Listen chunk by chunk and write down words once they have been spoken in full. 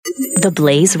The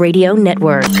Blaze Radio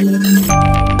Network.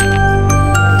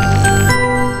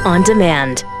 On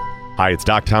demand. Hi, it's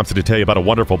Doc Thompson to tell you about a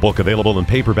wonderful book available in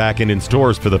paperback and in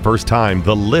stores for the first time,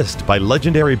 The List by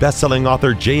legendary best-selling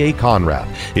author J.A. Conrad.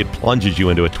 It plunges you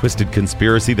into a twisted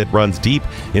conspiracy that runs deep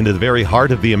into the very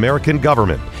heart of the American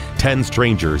government. 10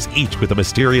 strangers, each with a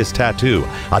mysterious tattoo,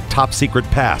 a top-secret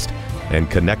past, and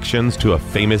connections to a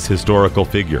famous historical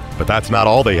figure. But that's not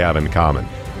all they have in common.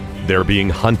 They're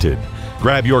being hunted.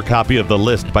 Grab your copy of The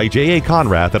List by J.A.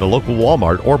 Conrad at a local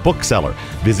Walmart or bookseller.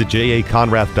 Visit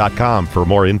jaconrad.com for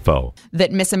more info.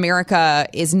 That Miss America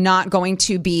is not going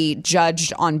to be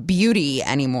judged on beauty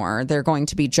anymore. They're going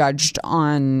to be judged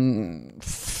on...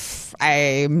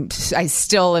 I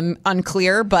still am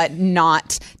unclear, but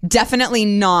definitely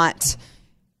not,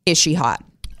 is she hot?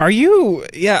 Are you...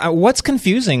 Yeah, what's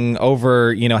confusing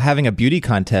over, having a beauty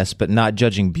contest but not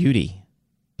judging beauty?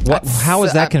 How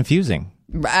is that confusing?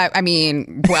 I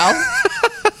mean, well,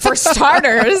 for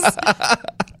starters,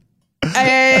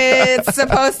 it's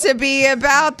supposed to be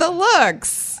about the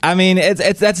looks. I mean,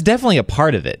 that's definitely a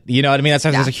part of it. You know what I mean? That's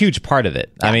a huge part of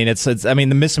it. Yeah. I mean,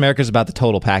 the Miss America is about the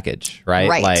total package, right?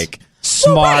 Like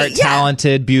smart,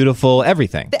 talented, beautiful,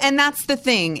 everything. And that's the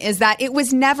thing, is that it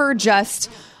was never just...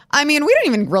 I mean, we don't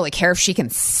even really care if she can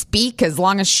speak as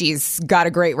long as she's got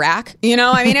a great rack. It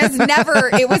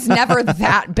was never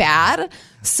that bad.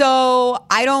 So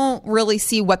I don't really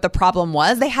see what the problem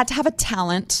was. They had to have a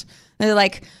talent. They're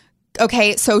like,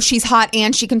 okay, so she's hot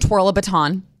and she can twirl a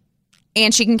baton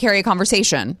and she can carry a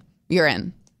conversation. You're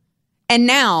in. And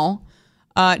now,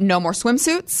 no more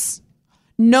swimsuits,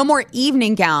 no more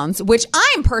evening gowns, which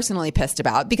I'm personally pissed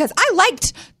about because I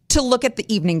liked to look at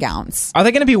the evening gowns. Are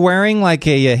they going to be wearing like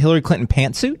a Hillary Clinton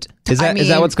pantsuit? Is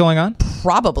that what's going on?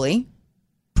 Probably.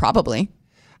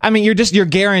 I mean, you're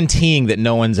guaranteeing that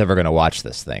no one's ever going to watch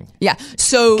this thing. Yeah.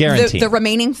 So the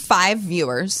remaining 5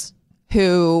 viewers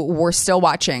who were still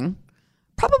watching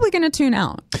probably going to tune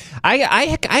out.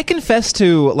 I confess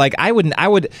to, like, I would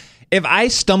if I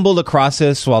stumbled across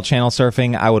this while channel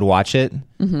surfing, I would watch it.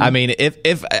 Mm-hmm. I mean,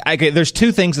 there's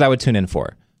 2 things that I would tune in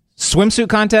for. Swimsuit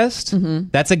contest,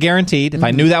 that's a guaranteed. If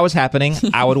I knew that was happening,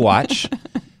 I would watch.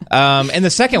 And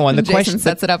the second one, Jason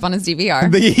sets it up on his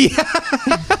DVR.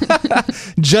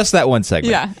 Just that one segment.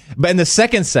 Yeah. But in the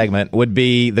second segment would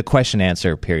be the question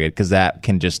answer period, because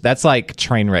that's like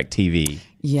train wreck TV.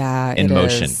 Yeah, in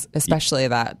motion. Especially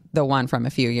the one from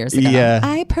a few years ago. Yeah.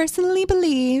 I personally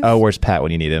believe. Oh, where's Pat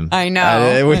when you need him? I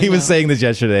know. He was saying this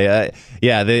yesterday.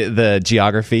 The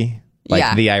geography.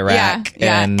 Like the Iraq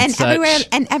and such.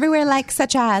 everywhere like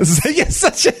such as. Yes,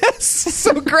 such as.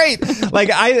 So great.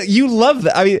 Like you love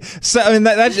that. I mean,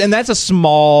 that's a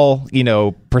small,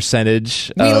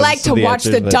 percentage. We like to watch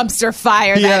the dumpster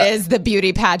fire that is the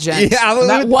beauty pageant. Yeah,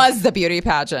 that was the beauty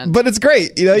pageant. But it's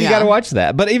great. You got to watch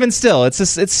that. But even still,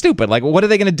 it's stupid. Like, what are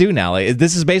they going to do now? Like,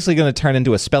 this is basically going to turn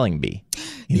into a spelling bee,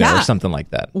 or something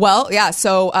like that. Well, yeah.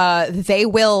 So they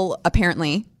will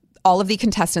apparently. All of the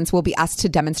contestants will be asked to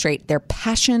demonstrate their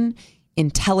passion,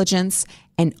 intelligence,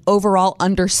 and overall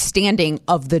understanding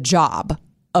of the job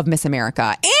of Miss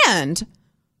America. And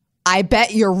I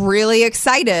bet you're really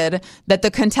excited that the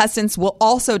contestants will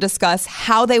also discuss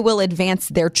how they will advance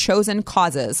their chosen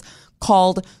causes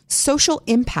called social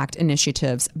impact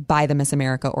initiatives by the Miss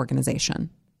America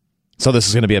organization. So this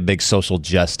is going to be a big social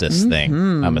justice thing,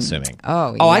 I'm assuming.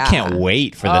 Oh, yeah. I can't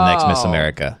wait for the next Miss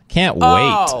America. Can't wait.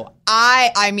 Oh,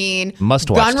 I mean,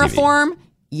 must watch gun TV. reform.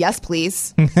 Yes,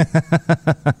 please.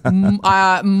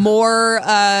 More,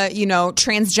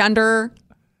 transgender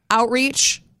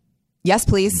outreach. Yes,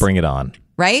 please. Bring it on.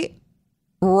 Right?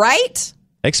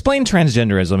 Explain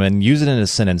transgenderism and use it in a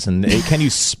sentence. And can you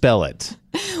spell it?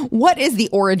 What is the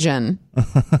origin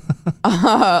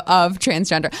of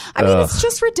transgender? I mean, it's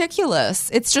just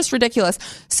ridiculous.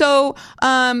 So,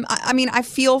 I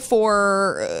feel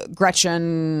for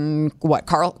Gretchen,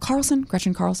 Carlson?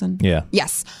 Gretchen Carlson? Yeah.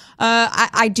 Yes.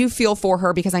 I do feel for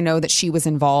her because I know that she was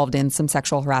involved in some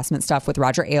sexual harassment stuff with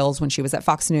Roger Ailes when she was at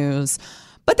Fox News.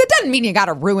 But that doesn't mean you got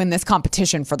to ruin this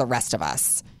competition for the rest of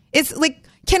us. It's like,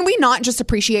 can we not just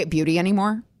appreciate beauty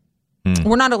anymore?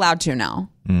 We're not allowed to now.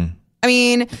 I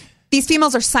mean, these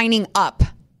females are signing up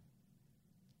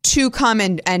to come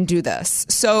and do this.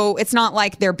 So it's not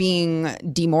like they're being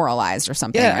demoralized or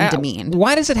something and demeaned.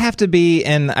 Why does it have to be,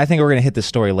 and I think we're going to hit this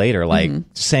story later, like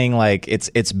saying like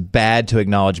it's bad to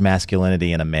acknowledge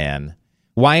masculinity in a man.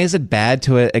 Why is it bad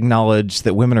to acknowledge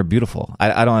that women are beautiful?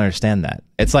 I don't understand that.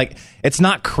 It's like, it's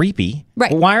not creepy.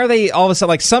 Right. Why are they all of a sudden,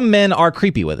 like, some men are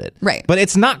creepy with it. Right. But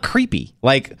it's not creepy.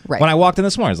 Like, when I walked in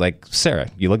this morning, I was like, Sarah,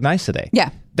 you look nice today. Yeah.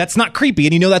 that's not creepy,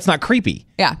 and that's not creepy.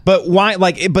 Yeah. But why?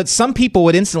 But some people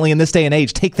would instantly, in this day and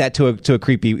age, take that to a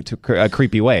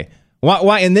creepy way.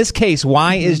 Why in this case?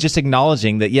 Why is just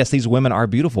acknowledging that yes, these women are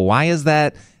beautiful? Why is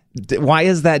that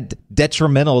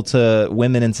detrimental to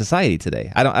women in society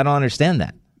today? I don't understand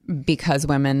that. Because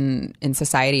women in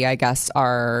society, I guess,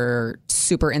 are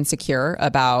super insecure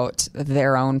about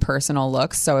their own personal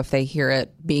looks. So if they hear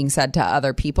it being said to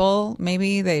other people,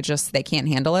 maybe they can't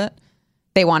handle it.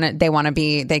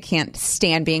 They can't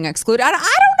stand being excluded.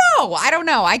 I don't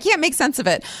know. I can't make sense of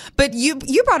it. But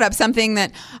you brought up something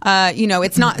that,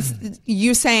 it's not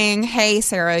you saying, hey,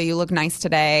 Sarah, you look nice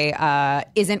today,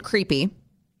 isn't creepy.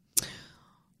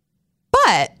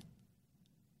 But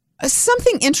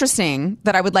something interesting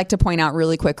that I would like to point out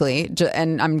really quickly,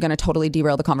 and I'm going to totally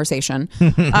derail the conversation,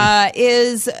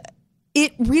 is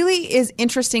it really is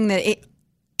interesting that it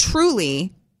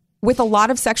truly, with a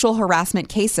lot of sexual harassment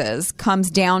cases,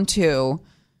 comes down to,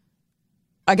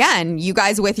 again, you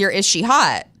guys with your is she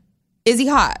hot? Is he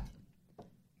hot?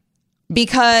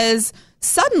 Because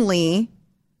suddenly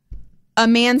a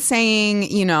man saying,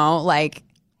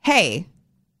 hey,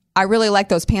 I really like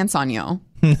those pants on you.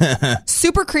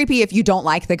 Super creepy if you don't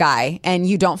like the guy and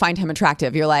you don't find him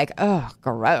attractive. You're like, oh,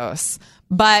 gross.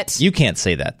 But you can't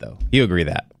say that though. You agree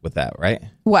with that, right?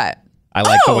 What? I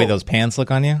like the way those pants look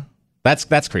on you.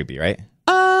 That's creepy, right?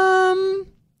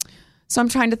 So I'm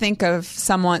trying to think of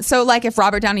someone. So like if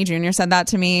Robert Downey Jr. said that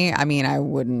to me, I mean, I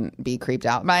wouldn't be creeped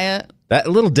out by it. That a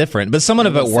little different, but someone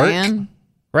at work,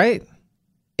 right?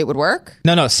 It would work?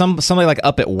 No, somebody like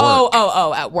up at work.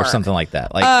 Oh, at work. Or something like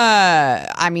that. Like,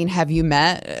 I mean, have you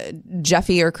met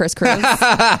Jeffy or Chris Cruz?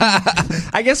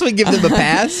 I guess we give them a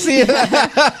pass.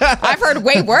 I've heard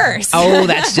way worse. Oh,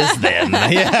 that's just them.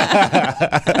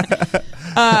 Yeah.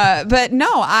 But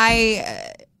no,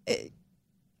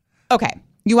 okay.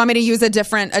 You want me to use a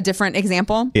different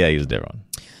example? Yeah, use a different one.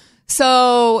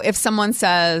 So if someone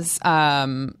says,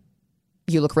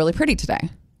 you look really pretty today.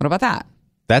 What about that?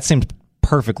 That seems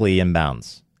perfectly in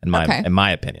bounds, in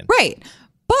my opinion. Right.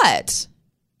 But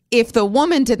if the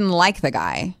woman didn't like the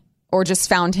guy or just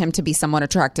found him to be somewhat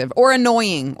attractive or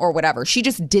annoying or whatever, she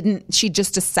just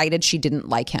decided she didn't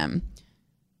like him.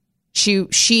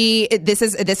 This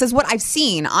is what I've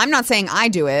seen. I'm not saying I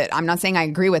do it. I'm not saying I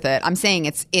agree with it. I'm saying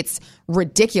it's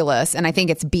ridiculous and I think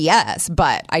it's BS,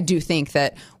 but I do think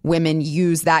that women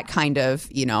use that kind of,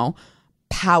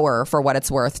 power for what it's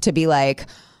worth to be like,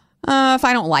 if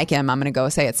I don't like him, I'm going to go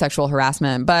say it's sexual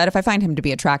harassment. But if I find him to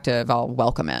be attractive, I'll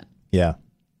welcome it. Yeah.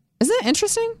 Isn't it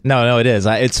interesting? No, it is.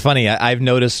 It's funny. I've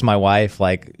noticed my wife,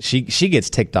 like, she gets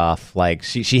ticked off. Like,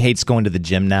 she hates going to the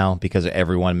gym now because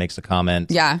everyone makes a comment.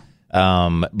 Yeah.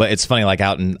 But it's funny, like,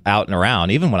 out and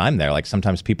around, even when I'm there, like,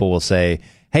 sometimes people will say,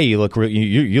 hey, you look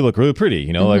really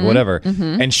pretty, like, whatever.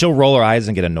 Mm-hmm. And she'll roll her eyes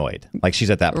and get annoyed. Like, she's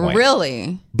at that point.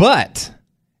 Really? But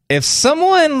if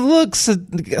someone looks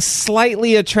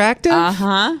slightly attractive,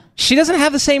 she doesn't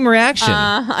have the same reaction.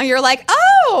 You're like,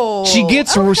 oh, she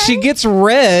gets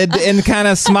red and kind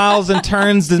of smiles and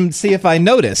turns to see if I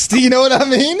noticed. You know what I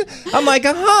mean? I'm like,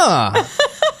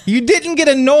 you didn't get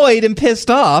annoyed and pissed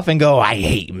off and go, I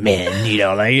hate men.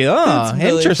 Really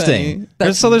interesting.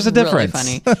 So there's a difference.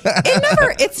 Really funny.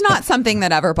 It's not something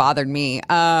that ever bothered me.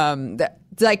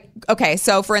 Okay,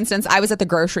 so for instance, I was at the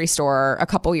grocery store a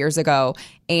couple years ago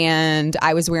and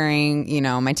I was wearing,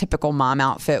 my typical mom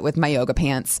outfit with my yoga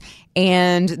pants.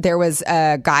 And there was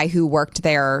a guy who worked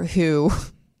there who,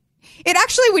 it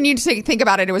actually, when you think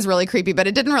about it, it was really creepy, but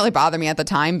it didn't really bother me at the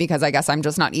time because I guess I'm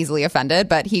just not easily offended.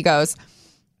 But he goes,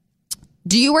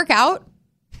 do you work out?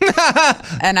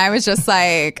 And I was just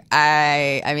like,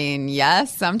 I mean,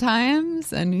 yes,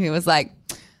 sometimes. And he was like,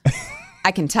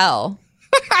 I can tell.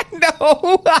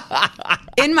 No.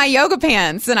 In my yoga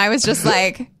pants. And I was just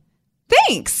like,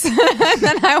 thanks. And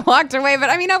then I walked away. But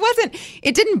I mean,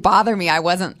 it didn't bother me. I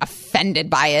wasn't offended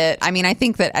by it. I mean, I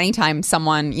think that anytime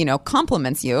someone,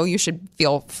 compliments you, you should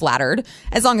feel flattered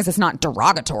as long as it's not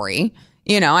derogatory.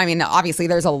 I mean, obviously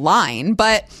there's a line,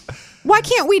 but why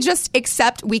can't we just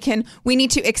accept, we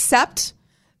need to accept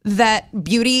that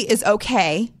beauty is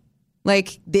okay.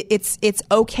 Like it's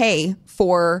okay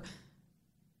for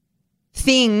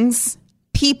things,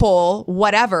 people,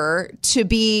 whatever, to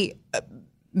be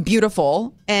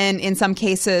beautiful. And in some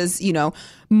cases,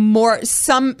 more,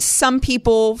 some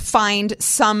people find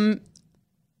some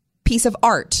piece of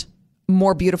art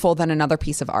more beautiful than another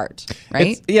piece of art,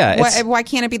 right? Why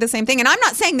can't it be the same thing? And I'm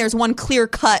not saying there's one clear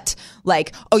cut,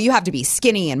 like, oh, you have to be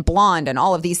skinny and blonde and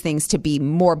all of these things to be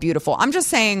more beautiful. I'm just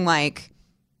saying, like,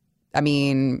 I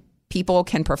mean, people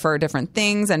can prefer different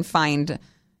things and find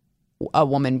a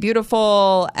woman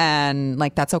beautiful, and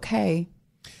like, that's okay.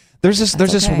 There's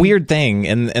this weird thing,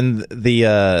 and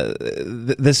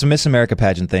this Miss America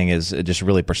pageant thing it just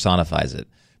really personifies it.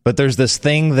 But there's this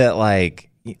thing that, like,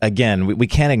 again, we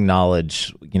can't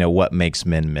acknowledge, what makes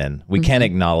men men. We can't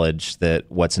acknowledge that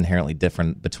what's inherently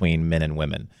different between men and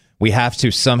women. We have to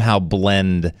somehow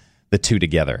blend the two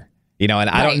together. And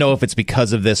I don't know if it's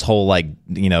because of this whole, like,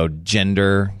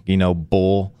 gender,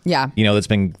 bull, that's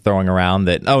been throwing around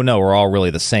that, oh no, we're all really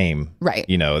the same. Right.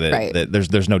 That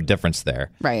there's no difference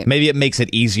there. Right. Maybe it makes it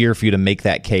easier for you to make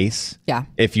that case. Yeah.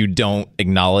 If you don't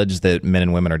acknowledge that men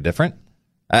and women are different.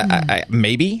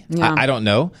 Maybe. Yeah. I don't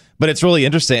know. But it's really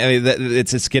interesting. I mean,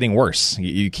 it's getting worse.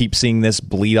 You keep seeing this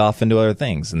bleed off into other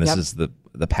things. And this is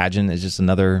the pageant is just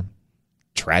another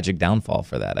tragic downfall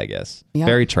for that, I guess. Yep.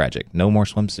 Very tragic. No more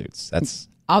swimsuits. That's.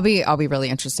 I'll be really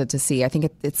interested to see. I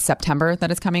think it's September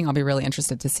that it's coming. I'll be really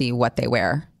interested to see what they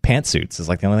wear. Pantsuits is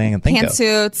like the only thing I can think of.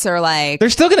 Pantsuits are like. They're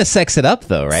still going to sex it up,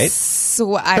 though, right?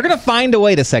 They're going to find a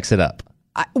way to sex it up.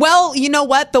 Well, you know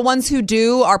what? The ones who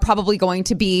do are probably going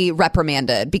to be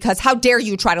reprimanded because how dare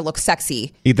you try to look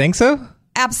sexy? You think so?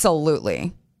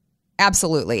 Absolutely.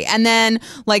 And then,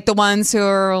 like, the ones who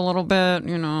are a little bit,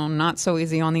 not so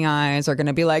easy on the eyes are going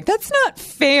to be like, that's not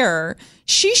fair.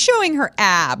 She's showing her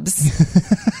abs.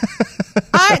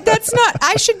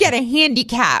 I should get a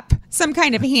handicap, some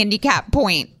kind of handicap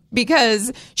point,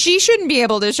 because she shouldn't be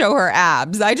able to show her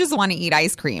abs. I just want to eat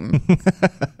ice cream.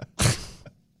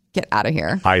 Get out of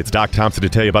here. Hi, it's Doc Thompson to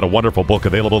tell you about a wonderful book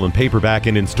available in paperback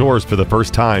and in stores for the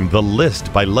first time, The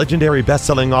List by legendary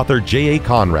best-selling author J.A.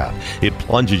 Conrad. It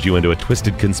plunges you into a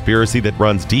twisted conspiracy that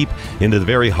runs deep into the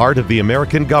very heart of the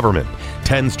American government.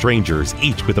 10 strangers,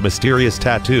 each with a mysterious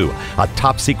tattoo, a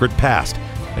top-secret past,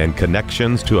 and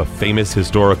connections to a famous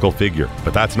historical figure.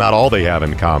 But that's not all they have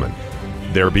in common.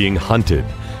 They're being hunted.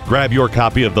 Grab your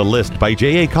copy of The List by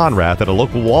J.A. Conrad at a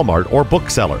local Walmart or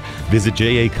bookseller. Visit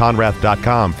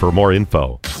jaconrath.com for more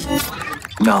info.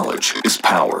 Knowledge is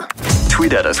power.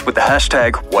 Tweet at us with the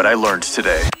hashtag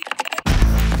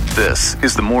 #WhatILearnedToday. This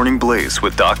is The Morning Blaze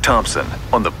with Doc Thompson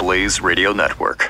on the Blaze Radio Network.